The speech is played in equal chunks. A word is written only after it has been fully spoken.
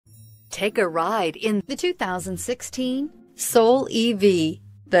Take a ride in the 2016 Soul EV.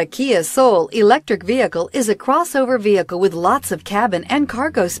 The Kia Soul electric vehicle is a crossover vehicle with lots of cabin and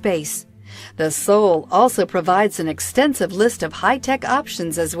cargo space. The Soul also provides an extensive list of high-tech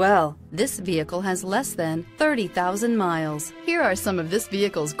options as well. This vehicle has less than 30,000 miles. Here are some of this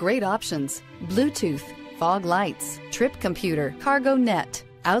vehicle's great options: Bluetooth, fog lights, trip computer, cargo net,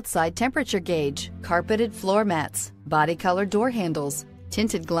 outside temperature gauge, carpeted floor mats, body color door handles,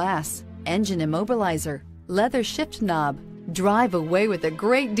 tinted glass, engine immobilizer, leather shift knob. Drive away with a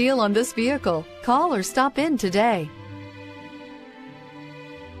great deal on this vehicle. Call or stop in today.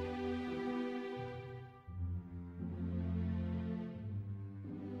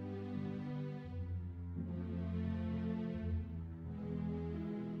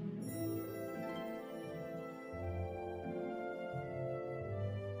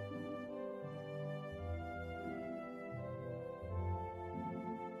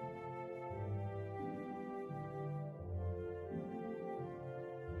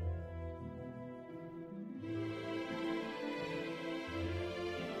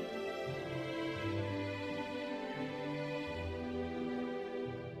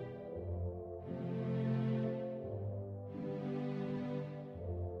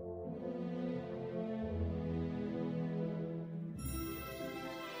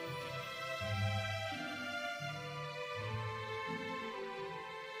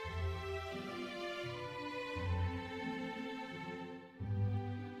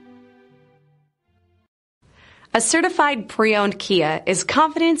 A certified pre-owned Kia is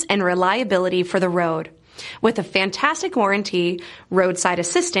confidence and reliability for the road. With a fantastic warranty, roadside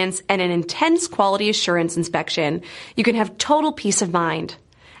assistance, and an intense quality assurance inspection, you can have total peace of mind.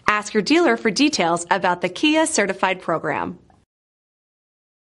 Ask your dealer for details about the Kia Certified program.